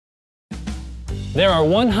There are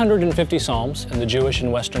 150 psalms in the Jewish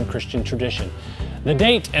and Western Christian tradition. The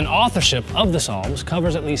date and authorship of the psalms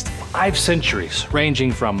covers at least 5 centuries,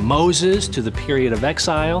 ranging from Moses to the period of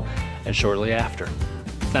exile and shortly after.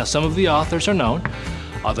 Now, some of the authors are known,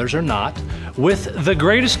 others are not, with the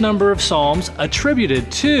greatest number of psalms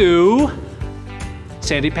attributed to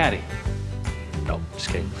Sandy Patty. No, just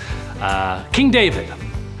kidding. King David,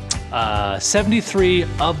 73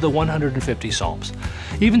 of the 150 psalms.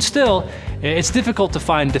 Even still, it's difficult to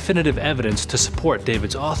find definitive evidence to support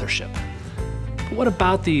David's authorship. But what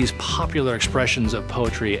about these popular expressions of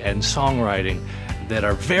poetry and songwriting that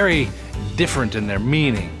are very different in their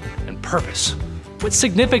meaning and purpose? What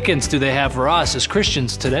significance do they have for us as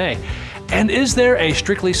Christians today? And is there a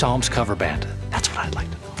strictly Psalms cover band? That's what I'd like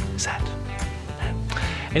to know, is that?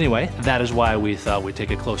 Anyway, that is why we thought we'd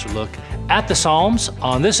take a closer look at the Psalms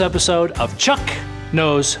on this episode of Chuck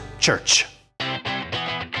Knows Church.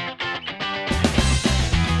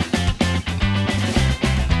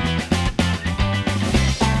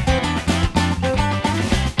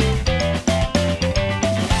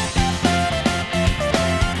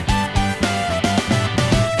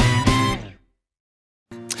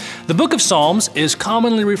 The book of Psalms is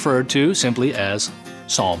commonly referred to simply as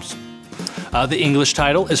Psalms. The English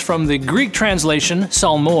title is from the Greek translation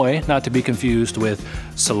psalmoi, not to be confused with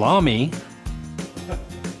salami,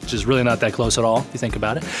 which is really not that close at all if you think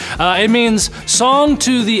about it. It means song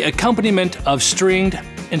to the accompaniment of stringed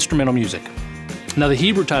instrumental music. Now, the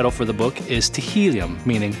Hebrew title for the book is Tehillim,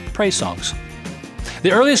 meaning praise songs.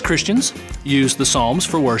 The earliest Christians used the Psalms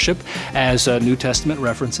for worship, as New Testament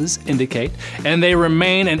references indicate, and they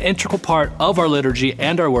remain an integral part of our liturgy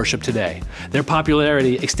and our worship today, their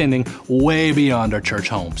popularity extending way beyond our church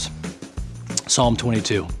homes. Psalm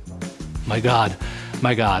 22, my God,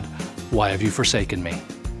 why have you forsaken me?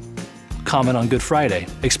 Comment on Good Friday,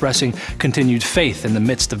 expressing continued faith in the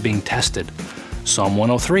midst of being tested. Psalm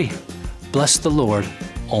 103, bless the Lord,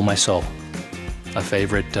 O my soul. A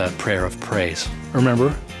favorite prayer of praise.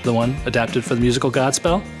 Remember the one adapted for the musical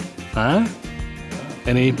Godspell? Huh?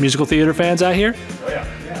 Any musical theater fans out here? Oh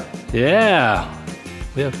yeah. Yeah.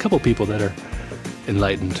 We have a couple people that are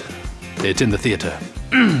enlightened. It's in the theater.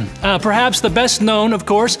 Perhaps the best known, of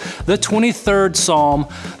course, the 23rd Psalm,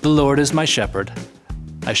 the Lord is my shepherd,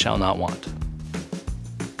 I shall not want.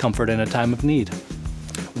 Comfort in a time of need.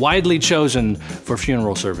 Widely chosen for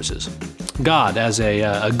funeral services. God as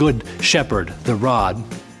a good shepherd, the rod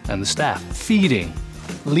and the staff, feeding,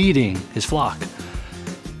 leading his flock.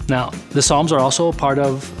 Now, the Psalms are also a part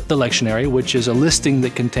of the lectionary, which is a listing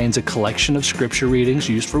that contains a collection of scripture readings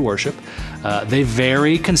used for worship. They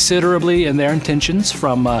vary considerably in their intentions,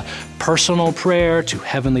 from personal prayer to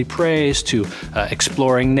heavenly praise to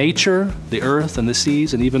exploring nature, the earth and the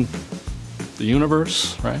seas, and even the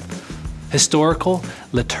universe, right? Historical,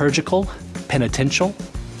 liturgical, penitential.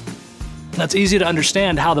 Now, it's easy to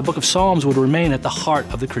understand how the book of Psalms would remain at the heart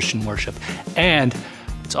of the Christian worship. And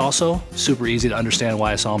it's also super easy to understand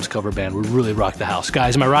why a Psalms cover band would really rock the house.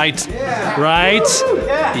 Guys, am I right? Yeah. Right? Woo,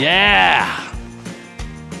 yeah. Yeah.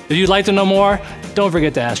 If you'd like to know more, don't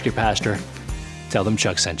forget to ask your pastor. Tell them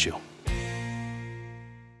Chuck sent you.